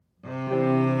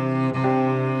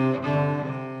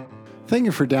Thank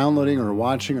you for downloading or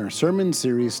watching our sermon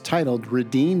series titled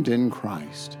Redeemed in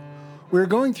Christ. We're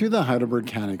going through the Heidelberg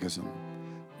Catechism.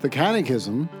 The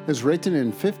Catechism is written in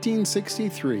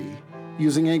 1563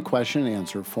 using a question and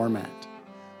answer format.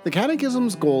 The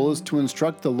Catechism's goal is to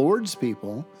instruct the Lord's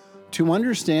people to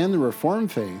understand the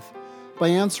Reformed faith by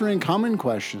answering common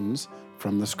questions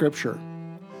from the Scripture.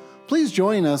 Please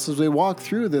join us as we walk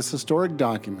through this historic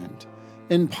document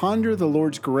and ponder the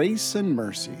Lord's grace and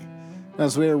mercy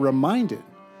as we are reminded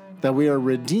that we are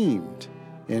redeemed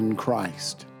in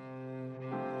Christ.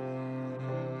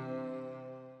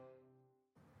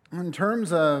 In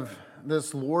terms of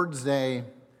this Lord's Day,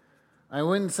 I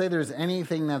wouldn't say there's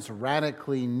anything that's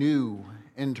radically new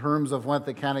in terms of what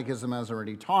the Catechism has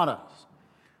already taught us.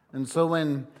 And so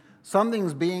when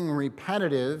something's being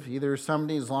repetitive, either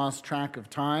somebody's lost track of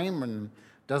time and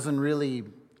doesn't really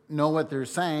know what they're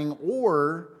saying,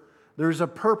 or there's a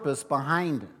purpose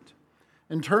behind it.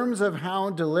 In terms of how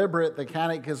deliberate the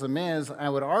Catechism is, I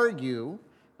would argue,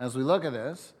 as we look at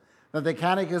this, that the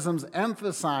Catechism's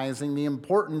emphasizing the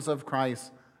importance of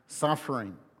Christ's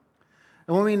suffering.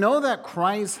 And when we know that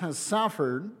Christ has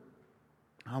suffered,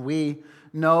 we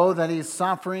know that he's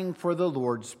suffering for the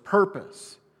Lord's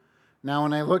purpose. Now,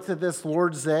 when I looked at this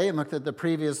Lord's Day and looked at the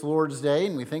previous Lord's Day,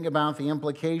 and we think about the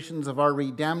implications of our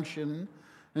redemption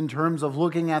in terms of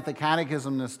looking at the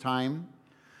Catechism this time,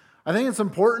 I think it's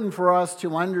important for us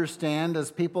to understand, as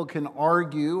people can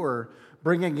argue or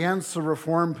bring against the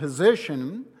Reformed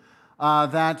position,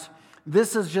 that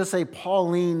this is just a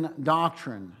Pauline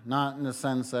doctrine, not in the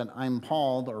sense that I'm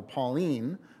Paul or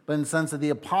Pauline, but in the sense of the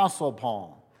Apostle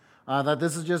Paul. That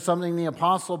this is just something the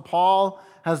Apostle Paul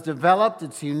has developed.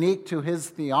 It's unique to his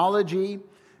theology,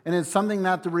 and it's something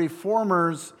that the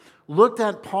Reformers looked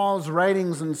at Paul's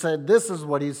writings and said, this is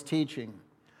what he's teaching.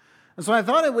 And so I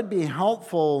thought it would be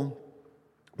helpful,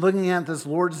 looking at this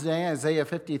Lord's Day, Isaiah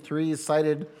 53 is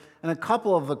cited in a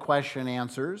couple of the question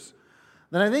answers,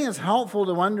 that I think it's helpful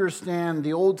to understand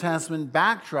the Old Testament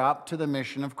backdrop to the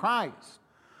mission of Christ.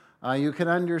 You can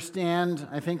understand,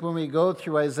 I think, when we go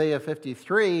through Isaiah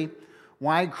 53,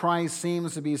 why Christ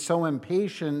seems to be so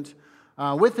impatient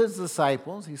with his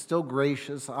disciples. He's still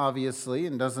gracious, obviously,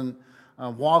 and doesn't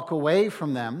walk away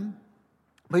from them.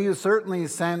 But you certainly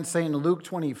sense, say in Luke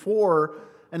 24,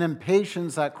 an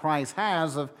impatience that Christ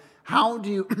has of how do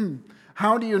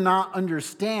you not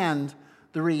understand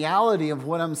the reality of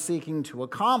what I'm seeking to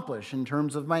accomplish in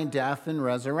terms of my death and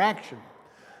resurrection.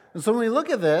 And so when we look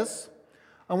at this,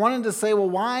 I wanted to say, well,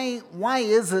 why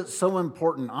is it so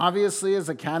important? Obviously, as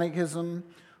the Catechism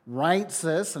writes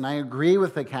this, and I agree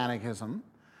with the Catechism,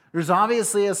 there's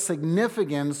obviously a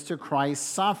significance to Christ's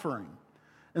suffering.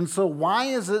 And so why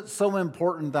is it so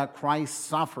important that Christ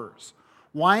suffers?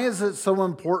 Why is it so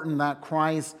important that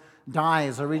Christ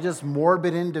dies? Are we just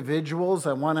morbid individuals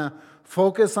that want to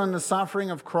focus on the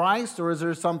suffering of Christ, or is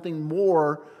there something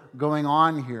more going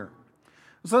on here?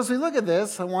 So as we look at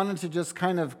this, I wanted to just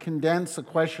kind of condense the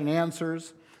question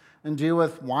answers and deal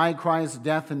with why Christ's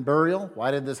death and burial.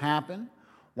 Why did this happen?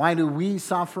 Why do we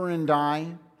suffer and die?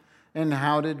 And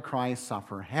how did Christ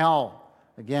suffer hell?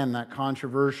 Again, that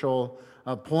controversial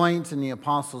point in the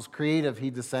Apostles' Creed of he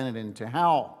descended into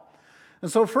hell.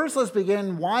 And so first let's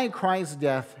begin, why Christ's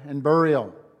death and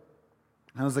burial?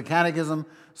 As the Catechism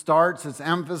starts, it's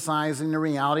emphasizing the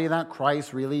reality that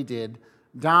Christ really did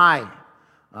die.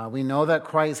 We know that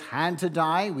Christ had to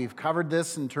die. We've covered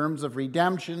this in terms of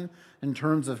redemption, in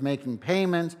terms of making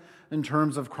payment, in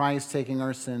terms of Christ taking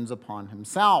our sins upon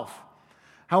himself.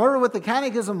 However, what the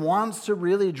Catechism wants to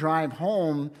really drive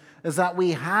home is that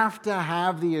we have to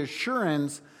have the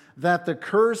assurance that the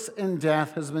curse and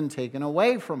death has been taken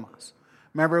away from us.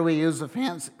 Remember, we use the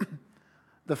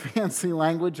fancy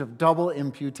language of double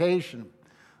imputation.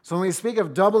 So when we speak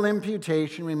of double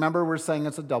imputation, remember we're saying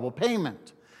it's a double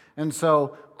payment. And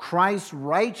so Christ's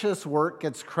righteous work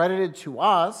gets credited to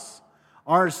us,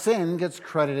 our sin gets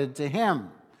credited to him.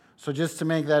 So just to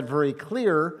make that very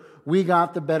clear, we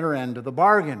got the better end of the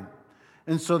bargain.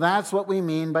 And so that's what we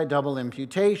mean by double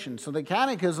imputation. So the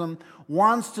Catechism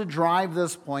wants to drive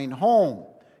this point home.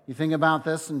 You think about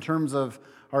this in terms of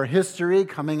our history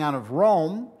coming out of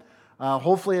Rome.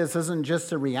 Hopefully this isn't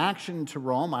just a reaction to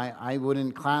Rome. I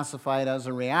wouldn't classify it as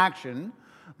a reaction.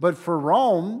 But for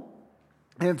Rome,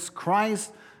 it's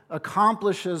Christ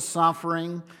accomplishes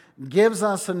suffering, gives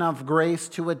us enough grace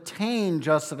to attain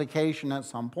justification at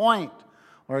some point.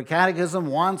 Our Catechism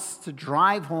wants to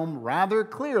drive home rather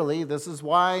clearly, this is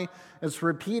why it's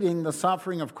repeating the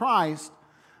suffering of Christ,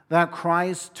 that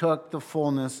Christ took the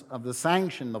fullness of the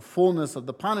sanction, the fullness of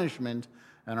the punishment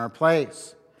in our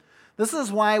place. This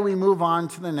is why we move on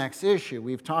to the next issue.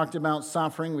 We've talked about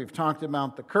suffering, we've talked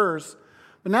about the curse,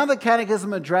 but now the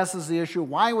Catechism addresses the issue,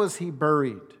 why was he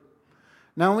buried?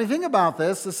 Now, when we think about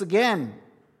this again,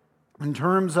 in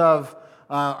terms of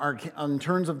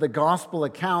the gospel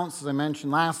accounts, as I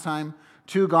mentioned last time,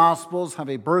 2 gospels have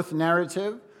a birth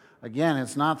narrative. Again,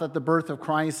 it's not that the birth of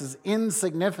Christ is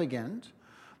insignificant,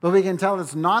 but we can tell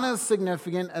it's not as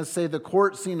significant as, say, the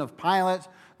court scene of Pilate,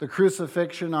 the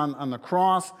crucifixion on the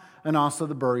cross, and also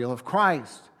the burial of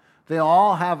Christ. They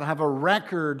all have a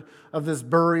record of this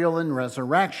burial and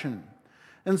resurrection.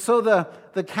 And so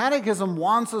the Catechism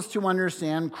wants us to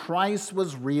understand Christ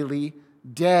was really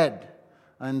dead.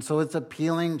 And so it's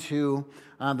appealing to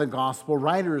the gospel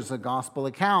writers, the gospel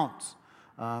accounts.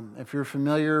 If you're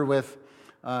familiar with,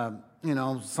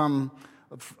 some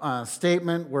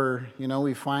statement where,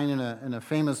 we find in a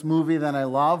famous movie that I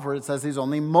love where it says he's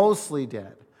only mostly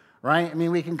dead, right? I mean,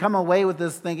 we can come away with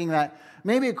this thinking that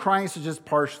maybe Christ is just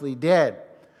partially dead.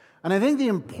 And I think the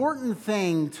important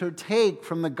thing to take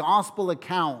from the gospel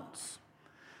accounts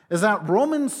is that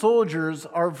Roman soldiers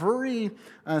are very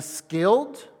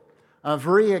skilled,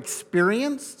 very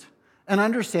experienced in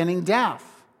understanding death.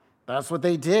 That's what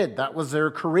they did. That was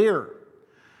their career.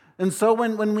 And so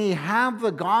when we have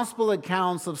the gospel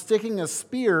accounts of sticking a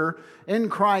spear in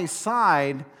Christ's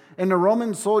side and the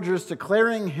Roman soldiers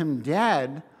declaring him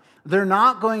dead, they're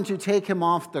not going to take him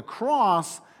off the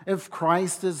cross if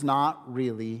Christ is not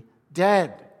really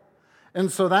dead.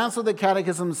 And so that's what the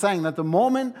Catechism is saying, that the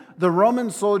moment the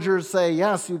Roman soldiers say,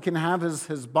 yes, you can have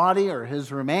his body or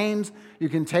his remains, you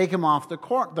can take him off the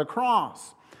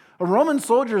cross. A Roman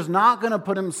soldier is not going to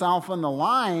put himself on the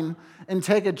line and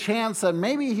take a chance that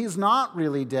maybe he's not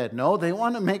really dead. No, they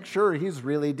want to make sure he's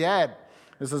really dead.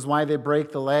 This is why they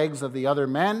break the legs of the other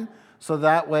men, so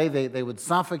that way they would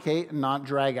suffocate and not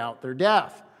drag out their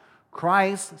death.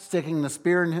 Christ sticking the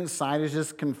spear in his side is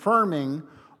just confirming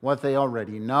what they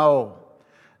already know.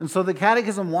 And so the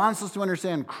Catechism wants us to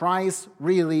understand Christ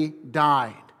really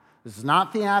died. This is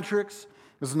not theatrics.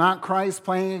 This is not Christ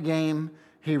playing a game.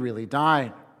 He really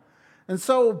died. And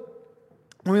so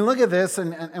when we look at this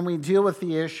and we deal with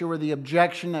the issue or the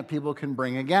objection that people can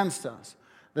bring against us,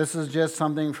 this is just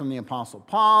something from the Apostle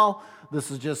Paul.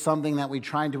 This is just something that we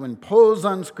tried to impose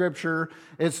on Scripture.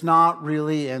 It's not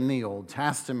really in the Old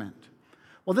Testament.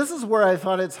 Well, this is where I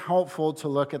thought it's helpful to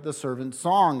look at the servant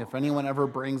song, if anyone ever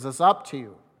brings this up to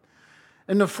you.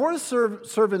 And the fourth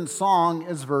servant song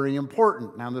is very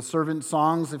important. Now, the servant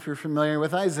songs, if you're familiar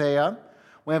with Isaiah,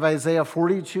 we have Isaiah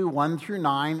 42, 1 through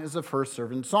 9 is the first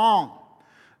servant song.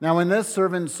 Now, in this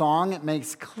servant song, it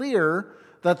makes clear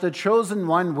that the chosen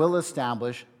one will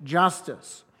establish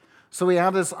justice. So we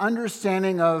have this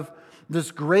understanding of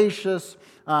this gracious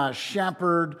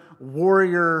shepherd,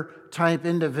 warrior type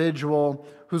individual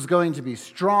who's going to be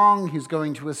strong, he's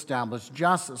going to establish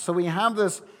justice. So we have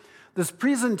this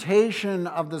presentation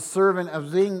of the servant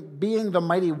as being the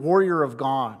mighty warrior of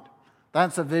God.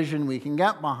 That's a vision we can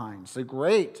get behind. So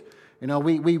great.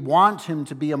 We want him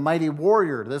to be a mighty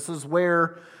warrior. This is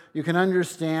where you can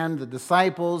understand the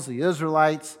disciples, the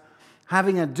Israelites,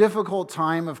 having a difficult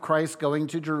time of Christ going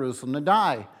to Jerusalem to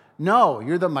die. No,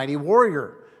 you're the mighty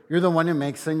warrior. You're the one who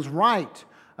makes things right.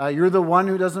 You're the one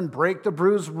who doesn't break the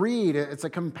bruised reed. It's a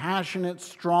compassionate,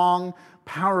 strong,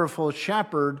 powerful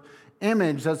shepherd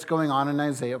image that's going on in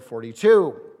Isaiah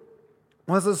 42.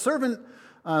 Well, as the servant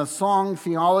song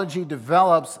theology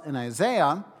develops in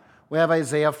Isaiah, we have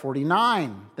Isaiah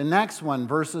 49, the next one,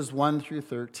 verses 1 through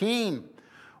 13,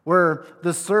 where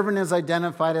the servant is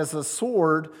identified as a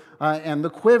sword and the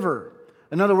quiver.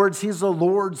 In other words, he's the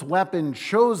Lord's weapon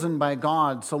chosen by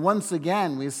God. So once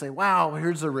again, we say, wow,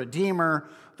 here's a redeemer,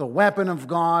 the weapon of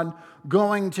God,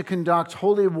 going to conduct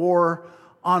holy war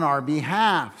on our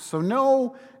behalf. So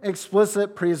no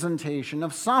explicit presentation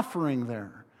of suffering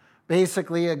there.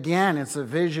 Basically, again, it's a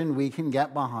vision we can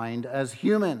get behind as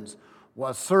humans.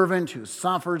 A servant who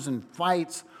suffers and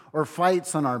fights or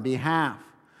fights on our behalf.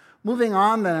 Moving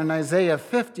on then in Isaiah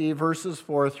 50, verses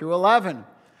 4 through 11.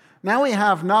 Now we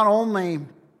have not only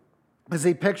is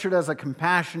he pictured as a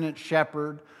compassionate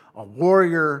shepherd, a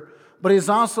warrior, but he's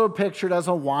also pictured as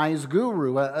a wise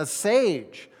guru, a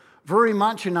sage, very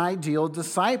much an ideal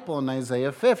disciple in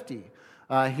Isaiah 50.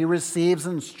 He receives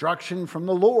instruction from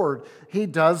the Lord. He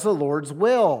does the Lord's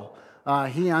will.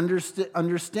 He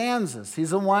understands this.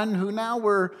 He's the one who now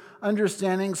we're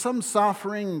understanding some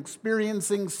suffering,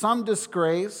 experiencing some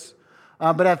disgrace.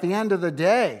 But at the end of the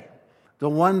day, the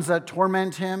ones that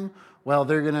torment him, well,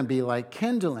 they're going to be like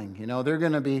kindling. They're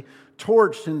going to be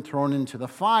torched and thrown into the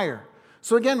fire.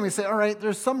 So again, we say, all right,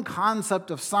 there's some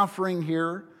concept of suffering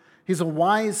here. He's a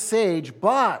wise sage,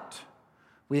 but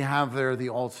We have there the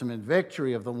ultimate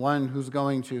victory of the one who's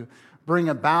going to bring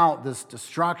about this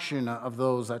destruction of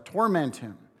those that torment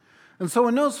him. And so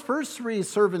in those first three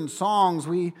servant songs,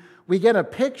 we get a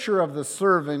picture of the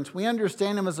servant. We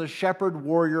understand him as a shepherd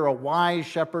warrior, a wise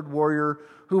shepherd warrior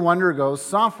who undergoes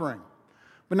suffering.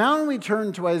 But now when we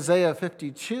turn to Isaiah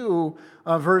 52,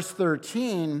 verse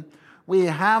 13, we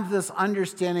have this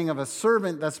understanding of a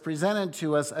servant that's presented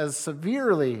to us as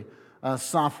severely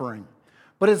suffering.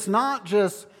 But it's not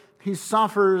just he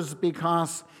suffers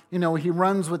because, he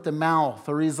runs with the mouth,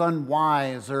 or he's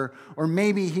unwise, or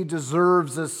maybe he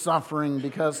deserves this suffering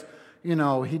because,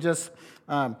 he just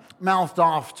mouthed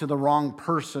off to the wrong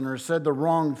person or said the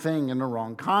wrong thing in the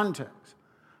wrong context.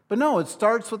 But no, it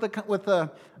starts with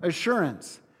the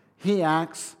assurance. He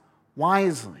acts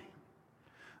wisely.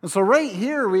 And so right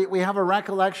here, we have a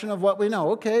recollection of what we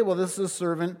know. Okay, well, this is a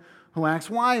servant who acts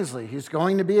wisely. He's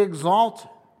going to be exalted.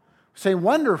 We say,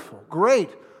 wonderful, great.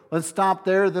 Let's stop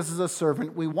there. This is a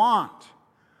servant we want.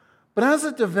 But as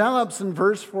it develops in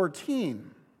verse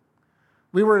 14,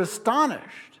 we were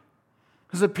astonished.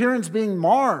 His appearance being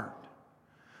marred.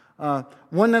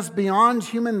 One that's beyond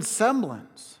human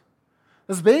semblance.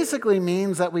 This basically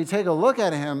means that we take a look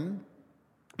at him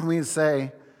and we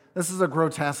say, this is a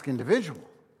grotesque individual.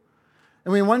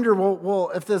 And we wonder,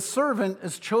 well, if this servant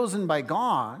is chosen by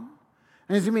God,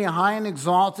 and he's going to be high and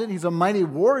exalted, he's a mighty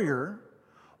warrior,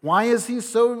 why is he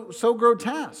so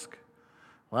grotesque?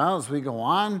 Well, as we go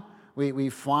on, we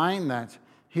find that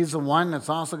he's the one that's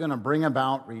also going to bring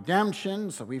about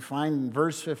redemption. So we find in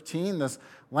verse 15 this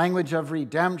language of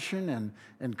redemption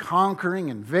and conquering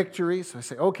and victory. So I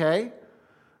say, okay,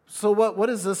 so what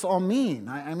does this all mean?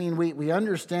 I mean, we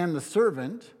understand the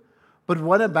servant, but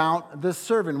what about this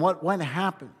servant? What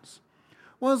happens?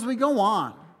 Well, as we go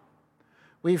on,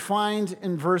 we find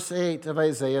in verse 8 of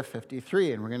Isaiah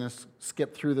 53, and we're going to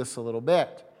skip through this a little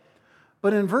bit.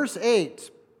 But in verse 8,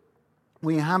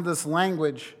 we have this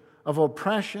language of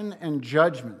oppression and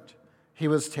judgment. He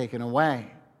was taken away.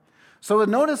 So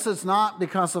notice it's not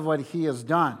because of what he has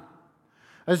done.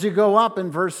 As you go up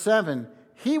in verse 7,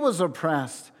 he was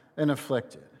oppressed and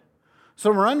afflicted.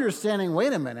 So we're understanding,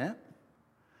 wait a minute,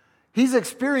 he's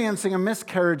experiencing a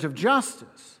miscarriage of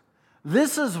justice.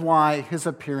 This is why his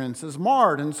appearance is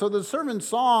marred. And so the servant's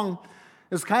song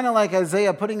is kind of like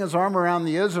Isaiah putting his arm around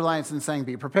the Israelites and saying,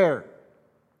 be prepared.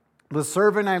 The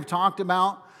servant I've talked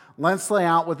about, let's lay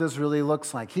out what this really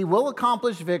looks like. He will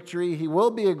accomplish victory. He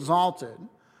will be exalted.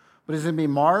 But he's going to be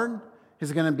marred.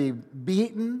 He's going to be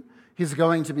beaten. He's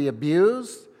going to be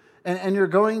abused. And you're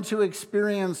going to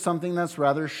experience something that's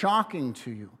rather shocking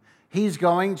to you. He's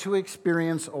going to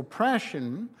experience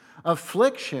oppression,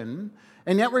 affliction,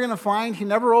 and yet we're going to find he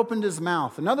never opened his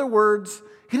mouth. In other words,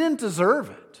 he didn't deserve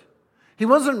it. He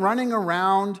wasn't running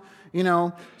around,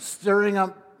 stirring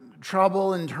up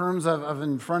trouble in terms of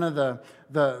in front of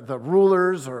the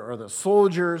rulers or the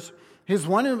soldiers. He's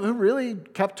one who really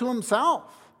kept to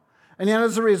himself. And yet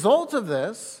as a result of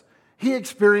this, he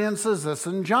experiences this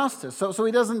injustice. So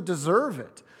he doesn't deserve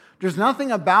it. There's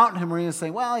nothing about him where you say,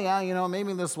 well, yeah,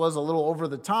 maybe this was a little over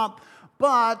the top,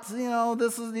 but,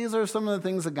 these are some of the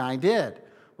things the guy did.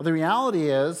 Well, the reality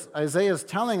is, Isaiah is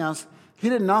telling us he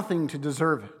did nothing to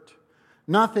deserve it.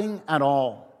 Nothing at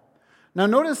all. Now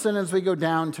notice then as we go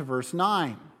down to verse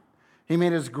 9, he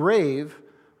made his grave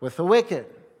with the wicked.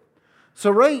 So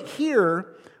right here,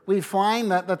 we find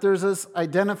that there's this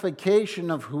identification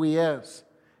of who he is.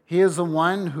 He is the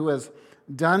one who has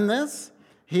done this.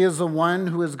 He is the one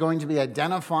who is going to be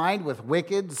identified with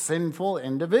wicked, sinful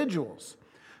individuals.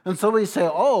 And so we say,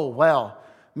 oh, well,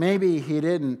 maybe he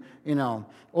didn't,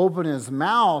 open his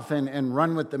mouth and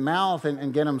run with the mouth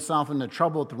and get himself into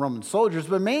trouble with the Roman soldiers,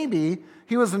 but maybe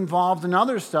he was involved in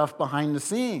other stuff behind the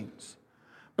scenes.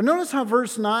 But notice how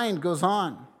verse 9 goes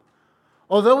on.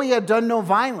 Although he had done no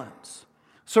violence.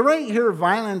 So right here,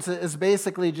 violence is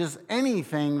basically just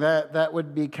anything that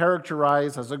would be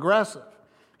characterized as aggressive.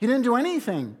 He didn't do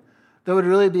anything that would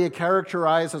really be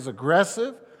characterized as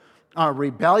aggressive,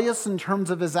 rebellious in terms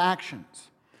of his actions.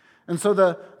 And so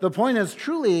the point is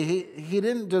truly he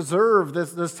didn't deserve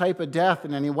this type of death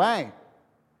in any way.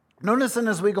 Notice then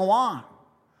as we go on,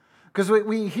 because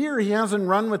we hear he hasn't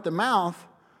run with the mouth,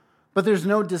 but there's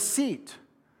no deceit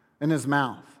in his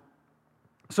mouth.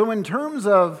 So in terms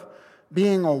of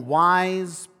being a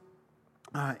wise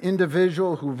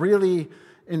individual who really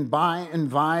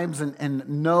imbibes and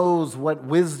knows what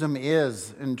wisdom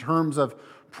is in terms of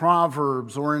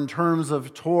Proverbs or in terms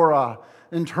of Torah,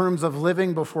 in terms of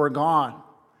living before God.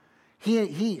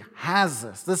 He has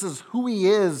this. This is who he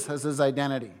is as his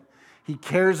identity. He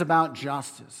cares about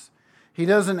justice. He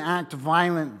doesn't act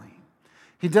violently.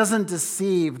 He doesn't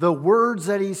deceive. The words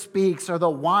that he speaks are the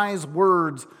wise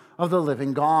words of the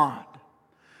living God.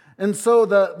 And so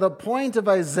the point of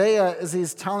Isaiah is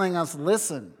he's telling us,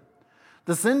 listen,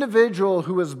 this individual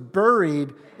who is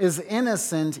buried is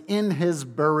innocent in his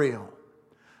burial.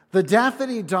 The death that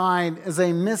he died is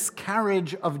a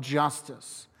miscarriage of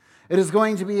justice. It is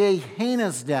going to be a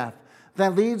heinous death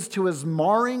that leads to his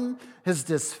marring, his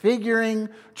disfiguring,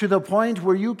 to the point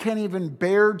where you can't even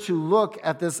bear to look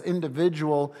at this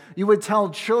individual. You would tell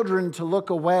children to look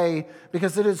away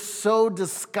because it is so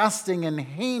disgusting and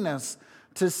heinous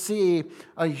to see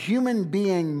a human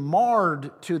being marred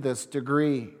to this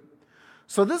degree.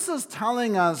 So this is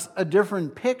telling us a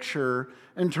different picture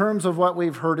in terms of what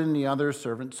we've heard in the other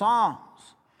servant songs.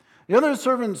 The other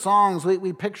servant songs,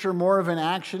 we picture more of an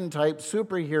action-type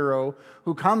superhero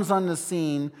who comes on the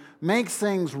scene, makes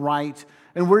things right,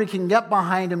 and where you can get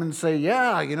behind him and say,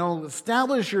 yeah,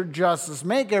 establish your justice,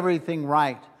 make everything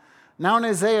right. Now in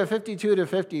Isaiah 52 to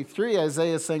 53,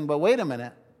 Isaiah is saying, but wait a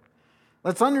minute.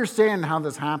 Let's understand how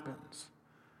this happens.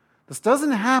 This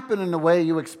doesn't happen in the way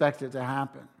you expect it to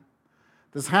happen.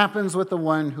 This happens with the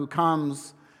one who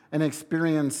comes and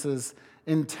experiences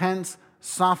intense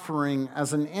suffering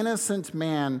as an innocent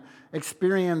man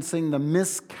experiencing the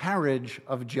miscarriage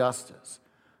of justice.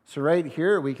 So right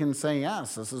here we can say,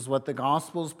 yes, this is what the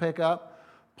Gospels pick up.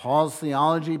 Paul's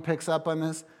theology picks up on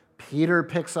this. Peter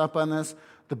picks up on this.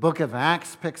 The book of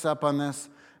Acts picks up on this.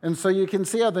 And so you can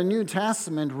see how the New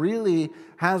Testament really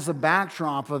has a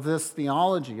backdrop of this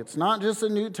theology. It's not just a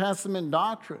New Testament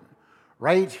doctrine.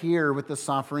 Right here with the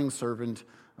suffering servant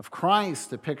of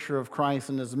Christ, a picture of Christ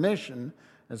and his mission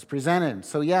is presented.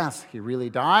 So yes, he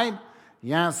really died.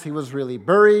 Yes, he was really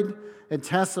buried. It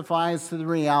testifies to the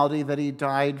reality that he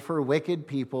died for wicked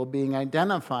people being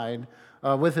identified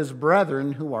with his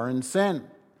brethren who are in sin.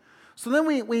 So then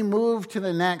we move to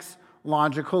the next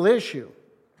logical issue.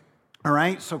 All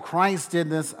right, so Christ did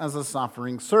this as a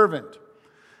suffering servant.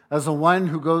 As the one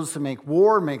who goes to make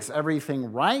war, makes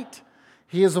everything right.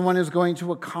 He is the one who's going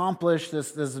to accomplish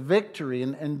this victory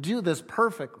and do this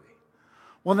perfectly.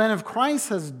 Well, then if Christ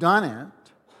has done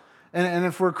it, and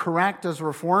if we're correct as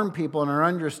Reformed people in our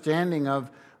understanding of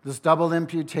this double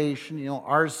imputation,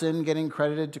 our sin getting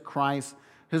credited to Christ,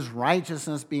 his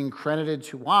righteousness being credited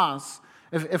to us,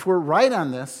 if we're right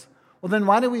on this, well, then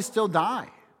why do we still die?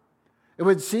 It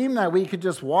would seem that we could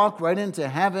just walk right into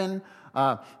heaven,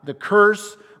 the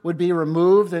curse would be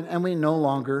removed, and we no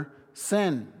longer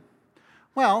sin.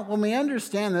 Well, when we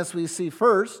understand this, we see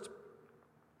first,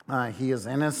 he is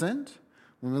innocent.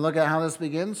 When we look at how this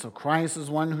begins, so Christ is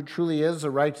one who truly is a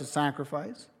righteous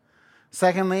sacrifice.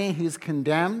 Secondly, he's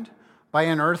condemned by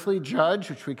an earthly judge,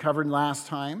 which we covered last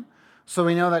time. So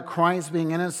we know that Christ, being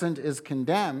innocent, is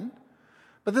condemned.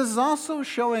 But this is also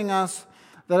showing us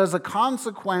that as a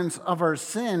consequence of our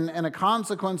sin and a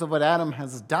consequence of what Adam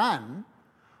has done,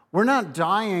 we're not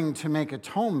dying to make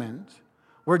atonement.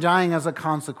 We're dying as a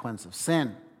consequence of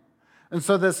sin. And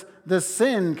so this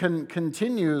sin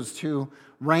continues to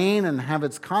reign and have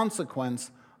its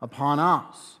consequence upon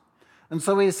us. And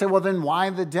so we say, well, then why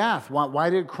the death? Why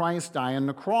did Christ die on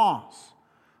the cross?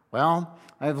 Well,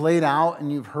 I've laid out,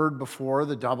 and you've heard before,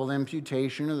 the double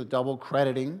imputation or the double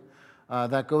crediting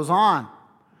that goes on.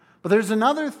 But there's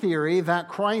another theory that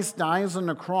Christ dies on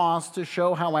the cross to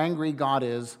show how angry God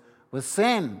is with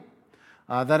sin.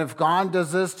 That if God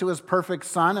does this to his perfect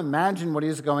Son, imagine what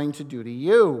he's going to do to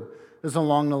you, is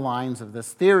along the lines of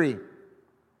this theory.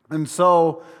 And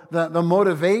so the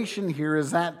motivation here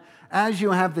is that as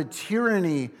you have the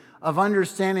tyranny of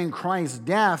understanding Christ's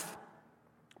death,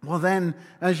 well then,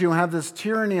 as you have this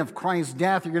tyranny of Christ's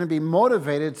death, you're going to be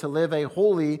motivated to live a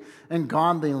holy and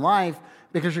godly life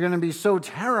because you're going to be so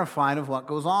terrified of what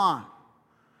goes on.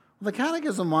 The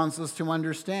Catechism wants us to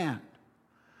understand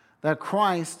that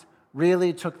Christ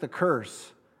really took the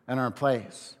curse in our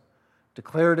place,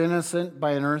 declared innocent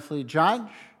by an earthly judge,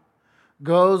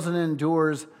 goes and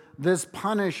endures this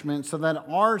punishment so that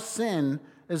our sin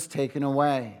is taken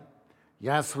away.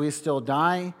 Yes, we still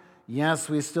die. Yes,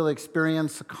 we still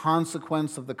experience the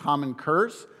consequence of the common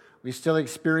curse. We still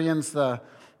experience the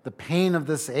pain of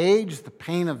this age, the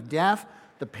pain of death,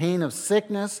 the pain of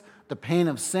sickness, the pain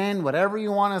of sin, whatever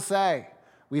you want to say.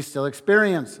 We still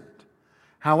experience it.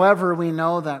 However, we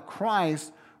know that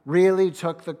Christ really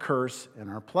took the curse in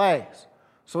our place.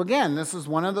 So again, this is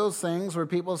one of those things where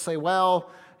people say, well,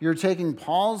 you're taking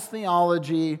Paul's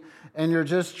theology and you're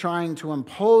just trying to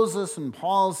impose this in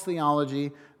Paul's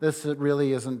theology. This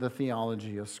really isn't the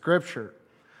theology of Scripture.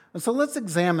 And so let's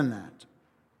examine that.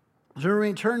 So we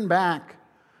return back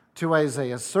to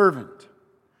Isaiah's servant.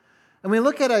 And we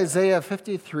look at Isaiah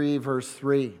 53, verse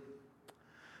 3.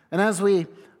 And as we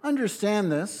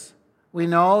understand this, we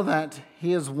know that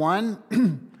he is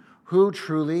one who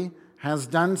truly has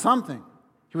done something.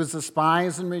 He was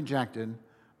despised and rejected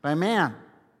by man.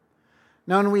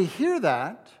 Now, when we hear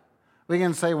that, we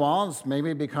can say, well, it's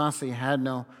maybe because he had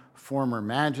no former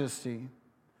majesty.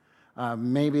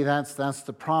 Maybe that's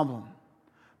the problem.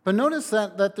 But notice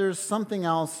that there's something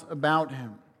else about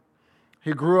him.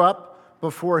 He grew up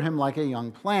before him like a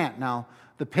young plant. Now,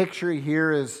 the picture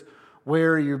here is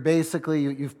where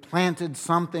you've planted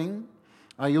something.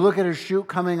 You look at a shoot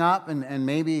coming up, and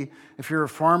maybe if you're a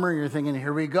farmer, you're thinking,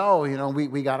 here we go.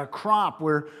 We got a crop.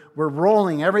 We're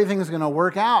rolling. Everything's going to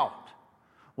work out.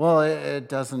 Well, it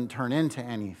doesn't turn into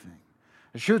anything.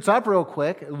 It shoots up real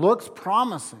quick. It looks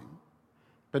promising,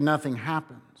 but nothing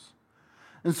happens.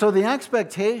 And so the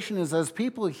expectation is, as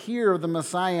people hear of the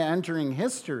Messiah entering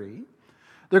history,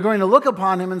 they're going to look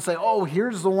upon him and say, oh,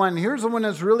 here's the one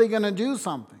that's really going to do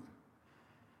something.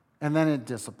 And then it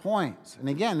disappoints. And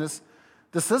again, this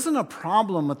isn't a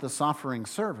problem with the suffering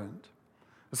servant.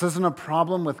 This isn't a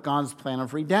problem with God's plan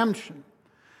of redemption.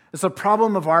 It's a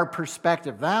problem of our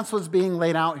perspective. That's what's being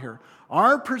laid out here.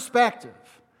 Our perspective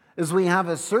is we have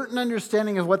a certain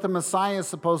understanding of what the Messiah is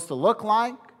supposed to look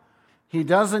like. He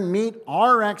doesn't meet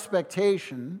our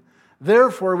expectation.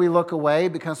 Therefore, we look away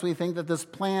because we think that this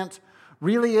plant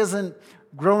really isn't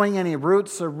growing any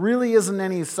roots. There really isn't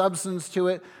any substance to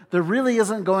it. There really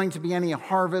isn't going to be any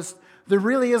harvest. There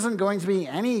really isn't going to be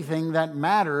anything that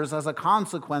matters as a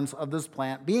consequence of this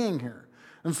plant being here.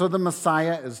 And so the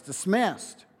Messiah is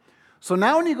dismissed. So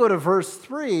now when you go to verse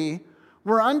 3,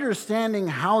 we're understanding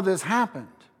how this happened.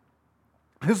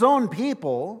 His own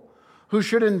people, who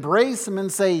should embrace him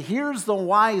and say, here's the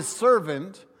wise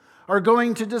servant, are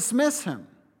going to dismiss him.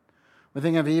 We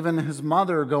think of even his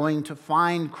mother going to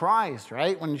find Christ,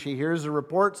 right? When she hears the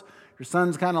reports, her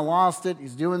son's kind of lost it.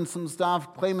 He's doing some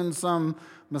stuff, claiming some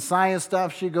Messiah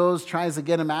stuff. She goes, tries to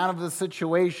get him out of the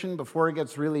situation before it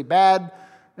gets really bad,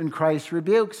 and Christ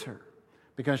rebukes her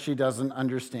because she doesn't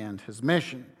understand his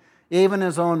mission. Even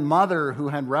his own mother, who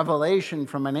had revelation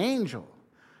from an angel,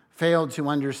 failed to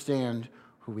understand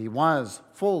who he was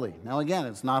fully. Now again,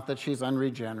 it's not that she's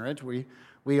unregenerate.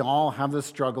 We all have this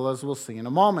struggle, as we'll see in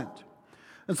a moment.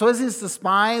 And so as he's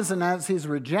despised and as he's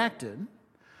rejected,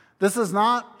 this is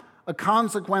not a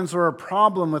consequence or a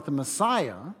problem with the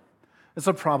Messiah. It's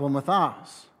a problem with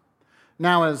us.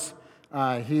 Now as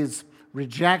he's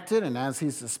rejected and as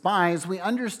he's despised, we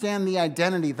understand the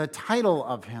identity, the title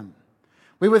of him.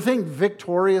 We would think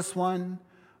victorious one,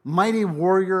 mighty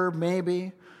warrior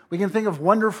maybe. We can think of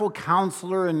wonderful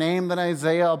counselor, a name that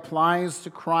Isaiah applies to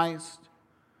Christ.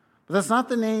 But that's not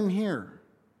the name here.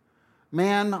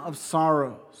 Man of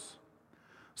sorrows.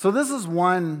 So this is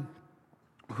one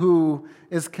who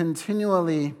is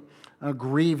continually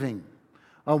grieving.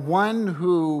 One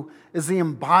who is the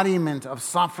embodiment of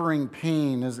suffering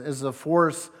pain, is the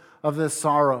force of the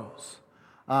sorrows.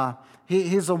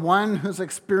 He's the one who's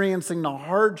experiencing the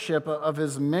hardship of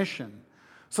his mission.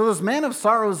 So this man of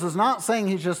sorrows is not saying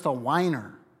he's just a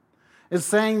whiner. It's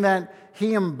saying that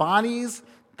he embodies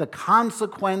the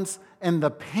consequence and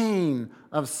the pain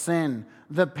of sin,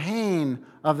 the pain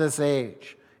of this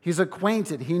age. He's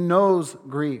acquainted. He knows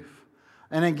grief.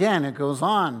 And again, it goes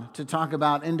on to talk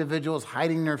about individuals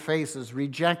hiding their faces,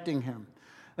 rejecting him.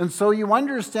 And so you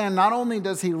understand, not only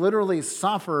does he literally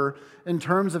suffer in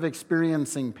terms of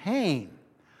experiencing pain,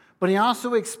 but he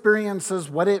also experiences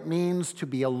what it means to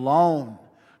be alone,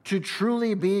 to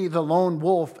truly be the lone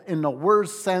wolf in the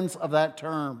worst sense of that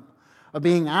term, of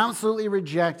being absolutely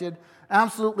rejected,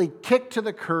 absolutely kicked to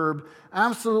the curb,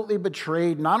 absolutely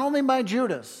betrayed, not only by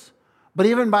Judas, but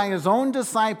even by his own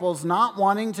disciples not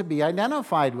wanting to be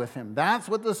identified with him. That's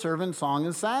what the servant song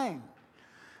is saying.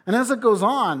 And as it goes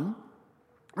on,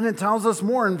 and it tells us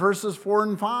more in verses 4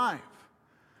 and 5.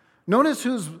 Notice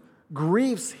whose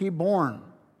griefs he borne.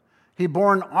 He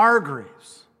borne our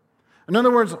griefs. In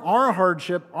other words, our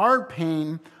hardship, our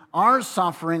pain, our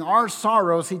suffering, our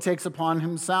sorrows, he takes upon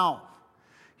himself.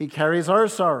 He carries our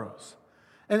sorrows.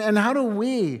 And how do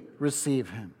we receive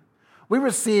him? We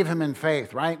receive him in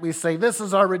faith, right? We say, this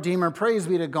is our Redeemer. Praise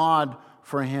be to God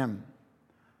for him.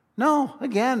 No,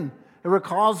 again, it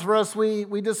recalls for us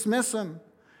we dismiss him.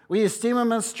 We esteem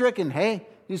him as stricken. Hey,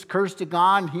 he's cursed to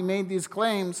God. He made these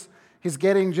claims. He's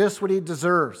getting just what he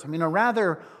deserves. I mean, a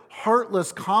rather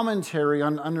heartless commentary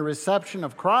on the reception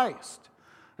of Christ.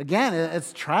 Again,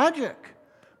 it's tragic.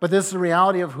 But this is the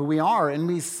reality of who we are. And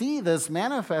we see this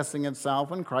manifesting itself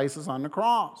when Christ is on the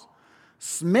cross.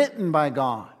 Smitten by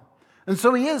God. And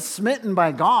so he is smitten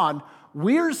by God.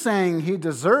 We're saying he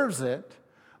deserves it.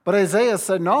 But Isaiah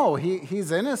said, no,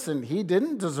 he's innocent. He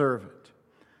didn't deserve it.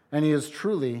 and he is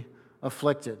truly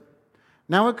afflicted.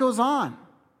 Now it goes on,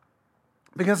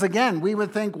 because again, we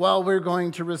would think, well, we're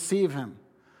going to receive him.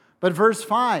 But verse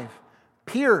 5,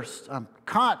 pierced,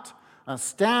 cut,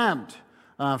 stabbed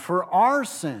for our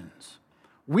sins.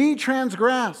 We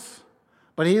transgress,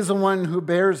 but he's the one who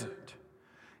bears it.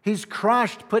 He's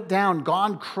crushed, put down.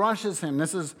 God crushes him.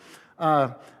 This is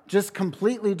just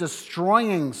completely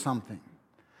destroying something.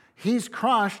 He's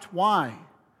crushed. Why?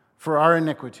 For our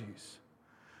iniquities.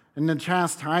 And the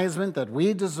chastisement that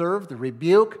we deserve, the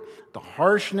rebuke, the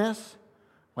harshness,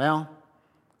 well,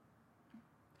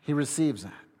 he receives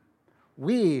that.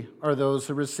 We are those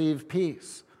who receive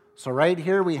peace. So right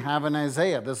here we have in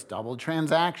Isaiah this double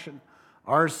transaction.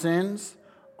 Our sins,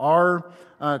 our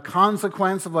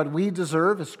consequence of what we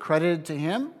deserve is credited to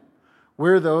him.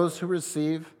 We're those who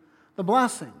receive the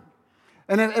blessing.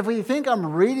 And if we think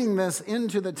I'm reading this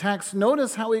into the text,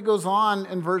 notice how he goes on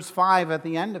in verse 5 at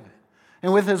the end of it.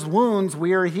 And with his wounds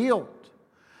we are healed.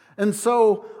 And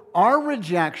so our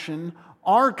rejection,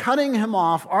 our cutting him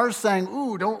off, our saying,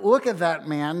 ooh, don't look at that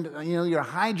man, you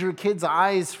hide your kids'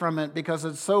 eyes from it because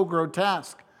it's so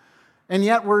grotesque. And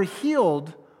yet we're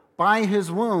healed by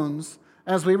his wounds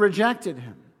as we rejected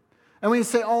him. And we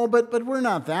say, oh, but we're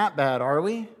not that bad, are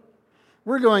we?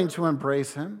 We're going to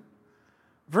embrace him.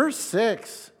 Verse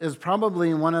 6 is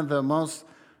probably one of the most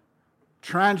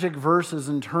tragic verses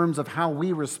in terms of how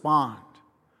we respond.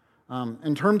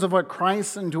 In terms of what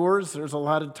Christ endures, there's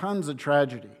tons of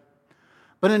tragedy.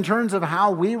 But in terms of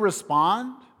how we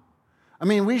respond,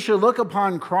 we should look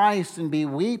upon Christ and be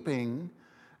weeping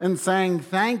and saying,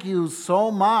 thank you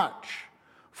so much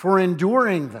for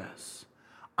enduring this.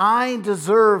 I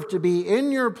deserve to be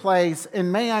in your place,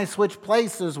 and may I switch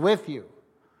places with you.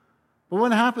 But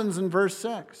what happens in verse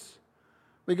 6?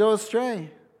 We go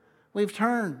astray. We've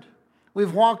turned.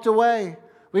 We've walked away.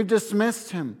 We've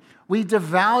dismissed him. We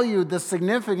devalued the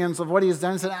significance of what he's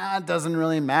done and said, it doesn't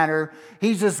really matter.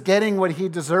 He's just getting what he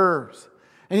deserves.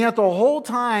 And yet the whole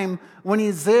time when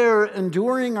he's there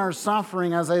enduring our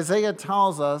suffering, as Isaiah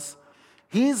tells us,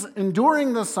 he's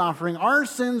enduring the suffering. Our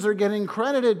sins are getting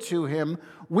credited to him.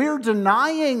 We're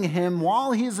denying him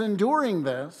while he's enduring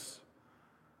this.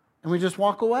 And we just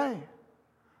walk away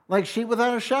like sheep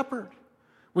without a shepherd.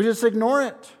 We just ignore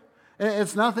it.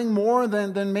 It's nothing more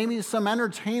than maybe some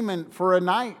entertainment for a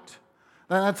night.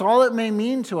 That's all it may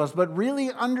mean to us. But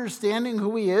really understanding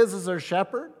who he is as our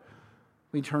shepherd,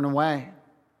 we turn away.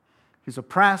 He's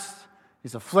oppressed,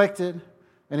 he's afflicted,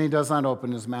 and he does not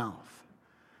open his mouth.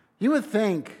 You would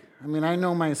think, I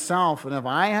know myself, and if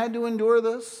I had to endure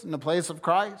this in the place of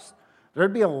Christ,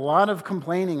 there'd be a lot of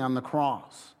complaining on the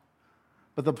cross.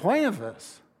 But the point of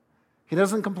this, he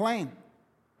doesn't complain.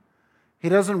 He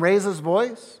doesn't raise his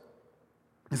voice.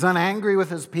 He's not angry with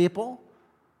his people.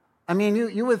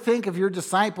 You would think of your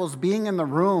disciples being in the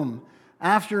room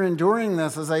after enduring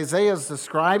this, as Isaiah is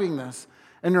describing this,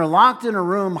 and you're locked in a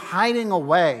room hiding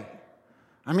away.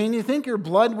 You think your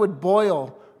blood would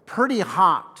boil pretty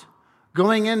hot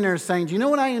going in there saying, do you know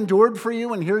what I endured for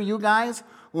you? And here you guys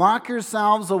lock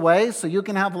yourselves away so you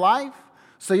can have life,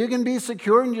 so you can be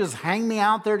secure and just hang me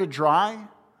out there to dry.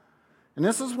 And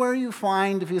this is where you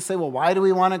find, if you say, well, why do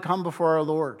we want to come before our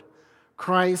Lord?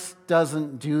 Christ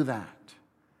doesn't do that.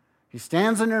 He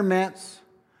stands in their midst,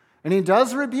 and he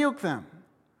does rebuke them.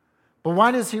 But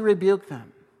why does he rebuke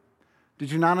them?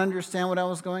 Did you not understand what I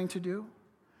was going to do?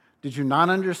 Did you not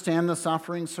understand the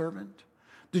suffering servant?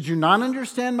 Did you not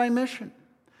understand my mission?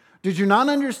 Did you not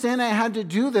understand I had to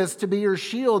do this to be your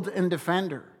shield and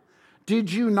defender?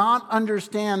 Did you not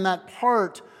understand that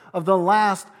part of the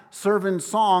last servant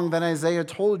song that Isaiah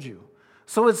told you?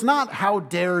 So it's not, how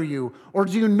dare you, or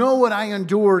do you know what I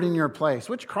endured in your place,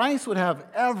 which Christ would have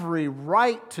every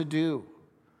right to do.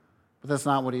 But that's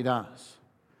not what he does.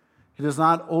 He does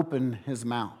not open his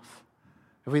mouth.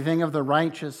 If we think of the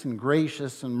righteous and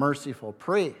gracious and merciful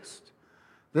priest,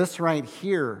 this right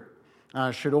here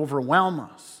should overwhelm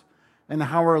us. And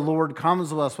how our Lord comes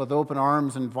to us with open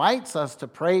arms, invites us to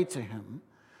pray to him,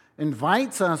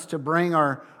 invites us to bring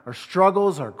our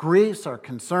struggles, our griefs, our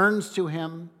concerns to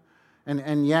him.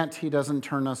 And yet he doesn't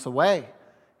turn us away.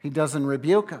 He doesn't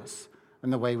rebuke us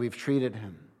in the way we've treated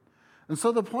him. And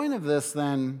so the point of this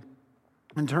then,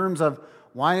 in terms of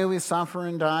why do we suffer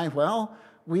and die? Well,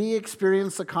 we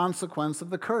experience the consequence of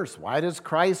the curse. Why does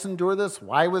Christ endure this?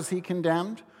 Why was he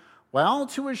condemned? Well,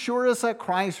 to assure us that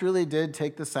Christ really did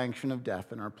take the sanction of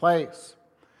death in our place.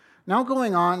 Now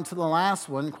going on to the last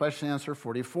one, question and answer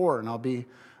 44. And I'll be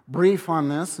brief on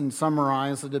this and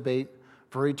summarize the debate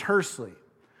very tersely.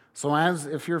 So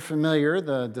if you're familiar,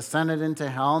 the descended into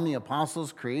hell in the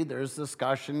Apostles' Creed, there's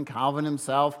discussion. Calvin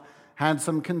himself had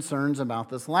some concerns about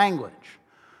this language.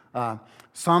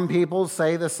 Some people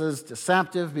say this is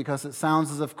deceptive because it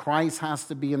sounds as if Christ has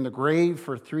to be in the grave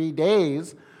for 3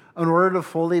 days in order to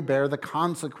fully bear the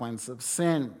consequence of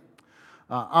sin.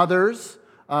 Others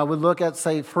would look at,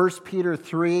 say, 1 Peter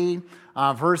 3,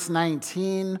 verse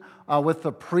 19, with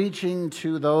the preaching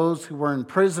to those who were in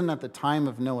prison at the time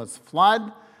of Noah's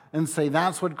flood, and say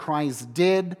that's what Christ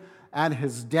did at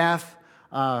his death,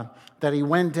 that he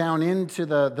went down into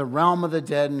the realm of the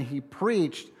dead and he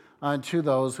preached to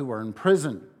those who were in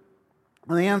prison.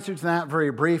 And the answer to that,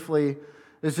 very briefly,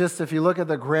 is just if you look at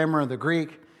the grammar of the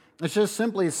Greek, it's just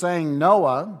simply saying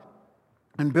Noah,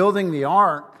 in building the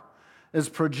ark, is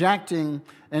projecting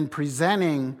and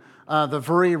presenting the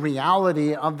very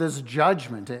reality of this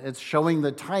judgment. It's showing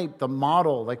the type, the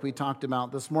model, like we talked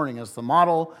about this morning, as the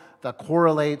model that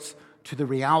correlates to the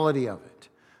reality of it.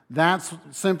 That's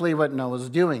simply what Noah's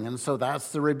doing. And so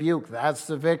that's the rebuke, that's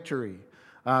the victory.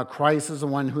 Christ is the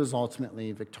one who is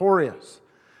ultimately victorious.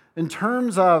 In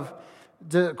terms of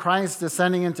Christ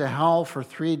descending into hell for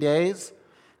 3 days,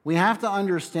 we have to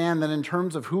understand that in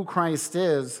terms of who Christ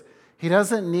is, he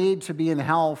doesn't need to be in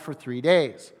hell for 3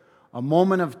 days. A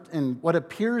moment of, in what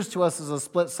appears to us as a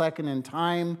split second in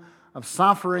time of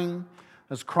suffering,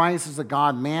 as Christ is a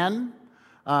God-man,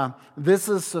 this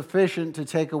is sufficient to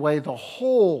take away the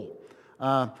whole,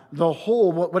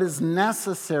 what is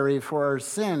necessary for our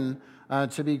sin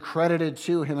to be credited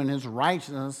to him and his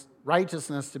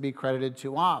righteousness to be credited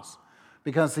to us,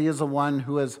 because he is the one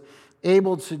who is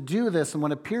able to do this, and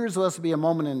what appears to us to be a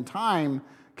moment in time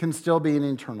can still be an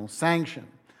eternal sanction.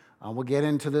 We'll get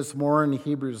into this more in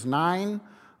Hebrews 9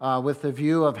 with the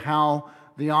view of how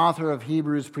the author of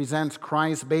Hebrews presents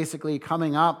Christ basically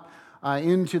coming up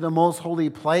into the most holy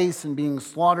place and being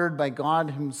slaughtered by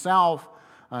God himself.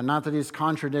 Not that he's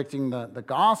contradicting the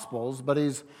Gospels, but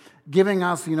he's giving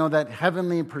us, that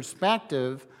heavenly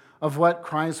perspective of what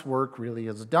Christ's work really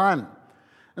has done.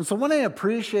 And so what I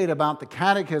appreciate about the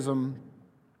Catechism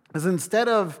is instead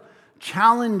of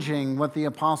challenging what the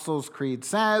Apostles' Creed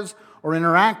says or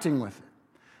interacting with it,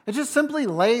 it just simply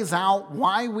lays out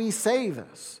why we say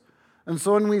this. And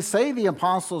so when we say the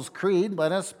Apostles' Creed,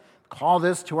 let us call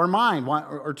this to our mind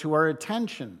or to our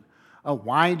attention.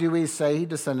 Why do we say he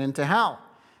descended into hell?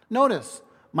 Notice,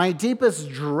 my deepest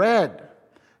dread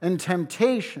and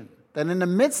temptation, that in the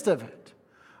midst of it,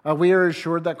 we are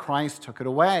assured that Christ took it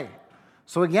away.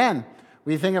 So again,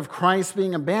 we think of Christ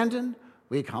being abandoned,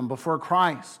 we come before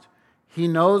Christ. He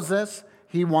knows this.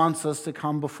 He wants us to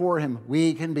come before him.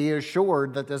 We can be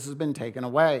assured that this has been taken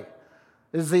away.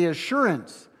 It is the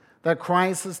assurance that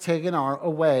Christ has taken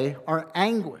away our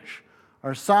anguish,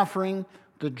 our suffering,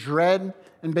 the dread,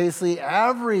 and basically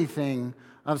everything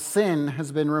of sin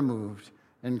has been removed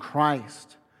in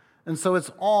Christ. And so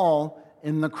it's all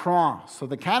in the cross. So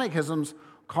the Catechism's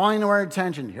calling to our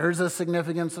attention, here's the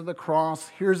significance of the cross,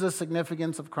 here's the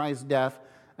significance of Christ's death,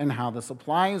 and how this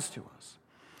applies to us.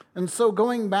 And so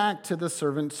going back to the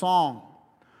servant song,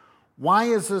 why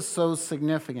is this so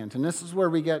significant? And this is where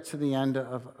we get to the end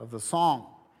of the song,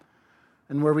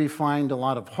 and where we find a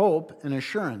lot of hope and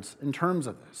assurance in terms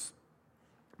of this.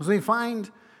 As we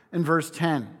find in verse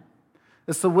 10,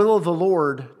 it's the will of the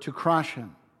Lord to crush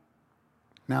him.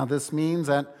 Now this means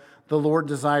that the Lord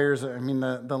desires,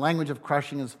 the language of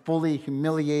crushing is fully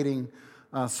humiliating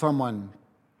someone,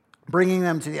 bringing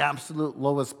them to the absolute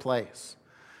lowest place.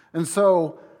 And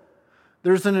so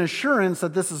there's an assurance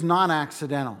that this is not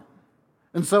accidental.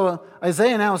 And so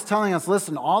Isaiah now is telling us,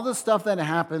 listen, all the stuff that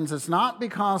happens, it's not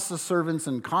because the servant's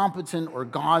incompetent or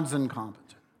God's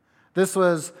incompetent. This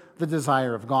was the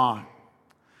desire of God.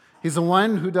 He's the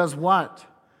one who does what?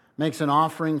 Makes an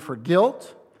offering for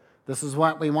guilt. This is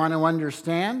what we want to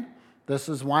understand. This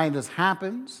is why this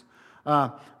happens.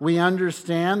 We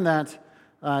understand that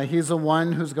he's the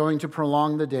one who's going to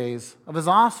prolong the days of his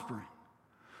offspring.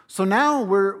 So now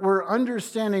we're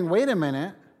understanding, wait a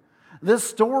minute, this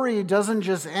story doesn't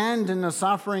just end in the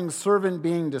suffering servant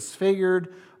being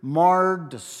disfigured, marred,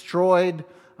 destroyed,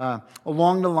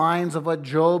 along the lines of what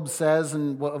Job says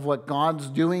and of what God's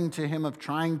doing to him of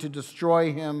trying to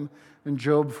destroy him in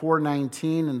Job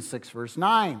 4:19 and 6 verse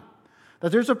 9.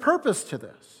 That there's a purpose to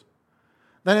this.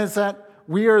 That is that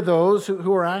we are those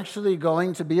who are actually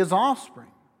going to be his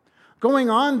offspring. Going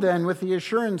on then with the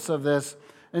assurance of this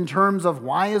in terms of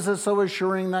why is it so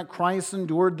assuring that Christ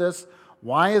endured this?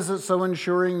 Why is it so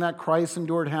ensuring that Christ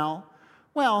endured hell?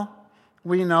 Well,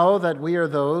 we know that we are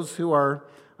those who are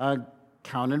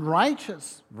counted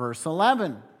righteous. Verse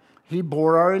 11, he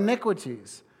bore our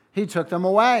iniquities. He took them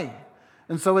away.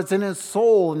 And so it's in his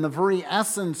soul, in the very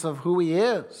essence of who he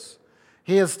is.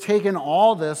 He has taken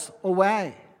all this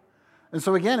away. And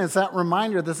so again, it's that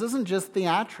reminder, this isn't just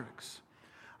theatrics.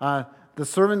 The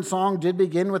servant song did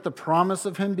begin with the promise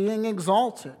of him being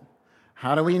exalted.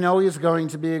 How do we know he's going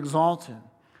to be exalted?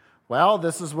 Well,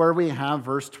 this is where we have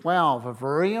verse 12, a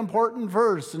very important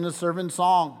verse in the servant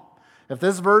song. If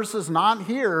this verse is not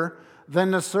here,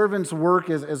 then the servant's work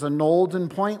is annulled and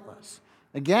pointless.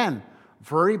 Again,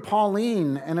 very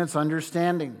Pauline in its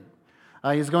understanding.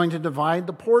 He's going to divide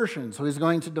the portion. So he's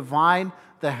going to divide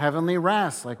the heavenly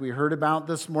rest, like we heard about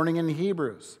this morning in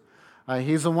Hebrews.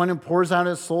 He's the one who pours out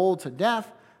his soul to death,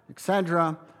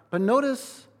 etc. But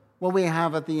notice what we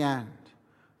have at the end,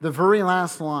 the very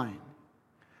last line.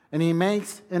 And he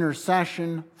makes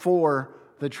intercession for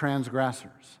the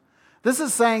transgressors. This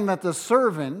is saying that the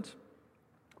servant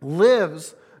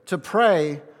lives to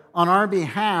pray on our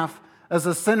behalf as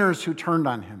the sinners who turned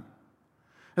on him.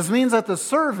 This means that the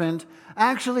servant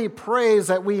actually prays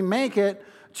that we make it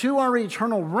to our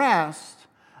eternal rest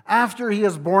after he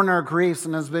has borne our griefs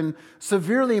and has been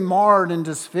severely marred and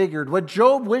disfigured. What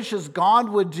Job wishes God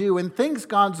would do and thinks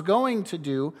God's going to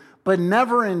do, but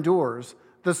never endures,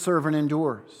 the servant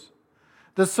endures.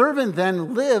 The servant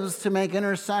then lives to make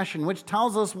intercession, which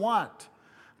tells us what?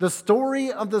 The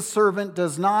story of the servant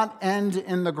does not end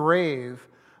in the grave,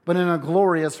 but in a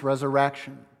glorious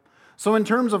resurrection. So in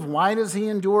terms of why does he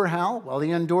endure hell? Well,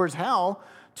 he endures hell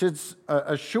to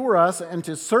assure us and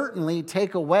to certainly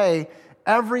take away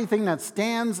everything that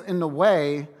stands in the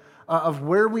way of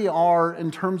where we are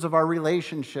in terms of our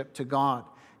relationship to God.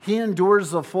 He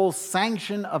endures the full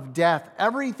sanction of death,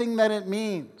 everything that it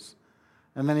means.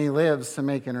 And then he lives to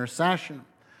make intercession.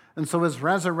 And so his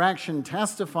resurrection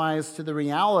testifies to the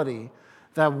reality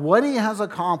that what he has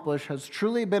accomplished has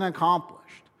truly been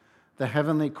accomplished. The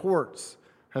heavenly courts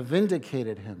have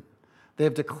vindicated him. They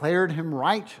have declared him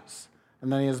righteous,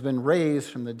 and that he has been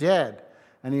raised from the dead.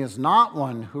 And he is not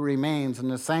one who remains in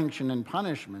the sanction and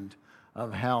punishment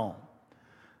of hell.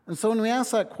 And so when we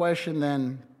ask that question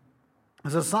then,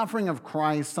 is the suffering of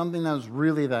Christ something that is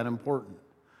really that important?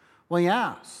 Well,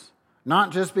 yes.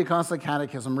 Not just because the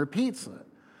Catechism repeats it,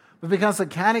 but because the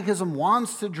Catechism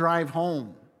wants to drive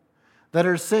home that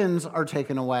our sins are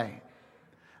taken away,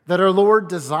 that our Lord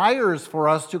desires for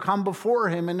us to come before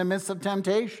him in the midst of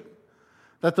temptation,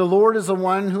 that the Lord is the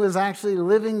one who is actually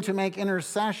living to make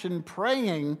intercession,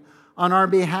 praying on our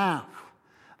behalf,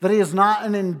 that he is not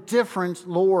an indifferent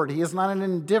Lord, he is not an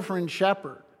indifferent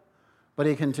shepherd, but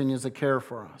he continues to care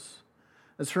for us.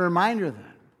 It's a reminder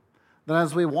then, that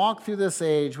as we walk through this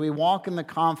age, we walk in the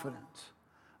confidence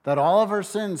that all of our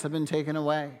sins have been taken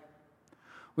away.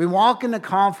 We walk in the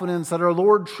confidence that our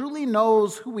Lord truly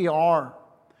knows who we are.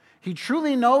 He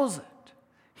truly knows it.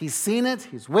 He's seen it,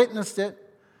 he's witnessed it,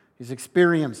 he's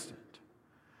experienced it.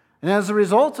 And as a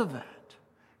result of that,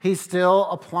 he still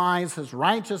applies his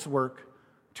righteous work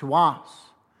to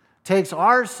us, takes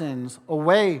our sins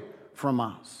away from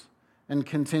us, and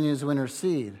continues to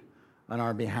intercede on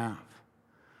our behalf.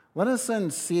 Let us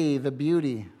then see the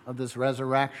beauty of this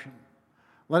resurrection.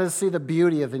 Let us see the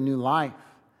beauty of the new life.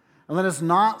 And let us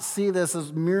not see this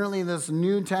as merely this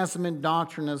New Testament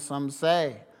doctrine, as some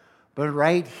say, but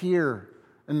right here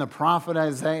in the prophet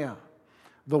Isaiah,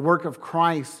 the work of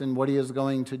Christ and what he is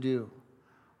going to do.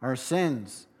 Our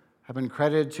sins have been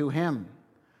credited to him,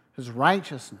 his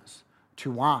righteousness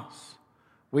to us.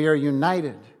 We are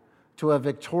united to a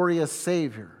victorious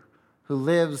Savior who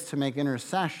lives to make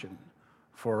intercession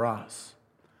for us.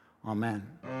 Amen.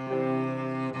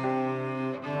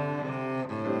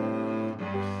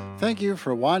 Thank you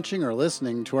for watching or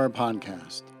listening to our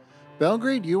podcast.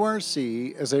 Belgrade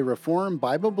URC is a Reformed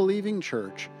Bible-believing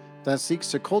church that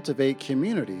seeks to cultivate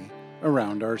community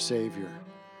around our Savior.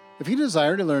 If you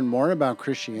desire to learn more about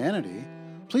Christianity,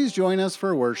 please join us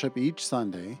for worship each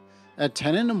Sunday at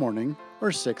 10 in the morning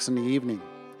or 6 in the evening.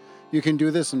 You can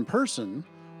do this in person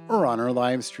or on our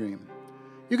live stream.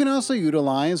 You can also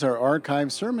utilize our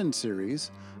archived sermon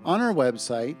series on our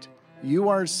website,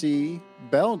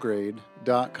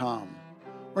 urcbelgrade.com,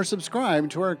 or subscribe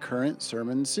to our current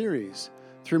sermon series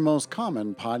through most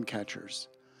common podcatchers.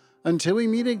 Until we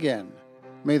meet again,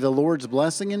 may the Lord's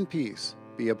blessing and peace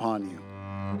be upon you.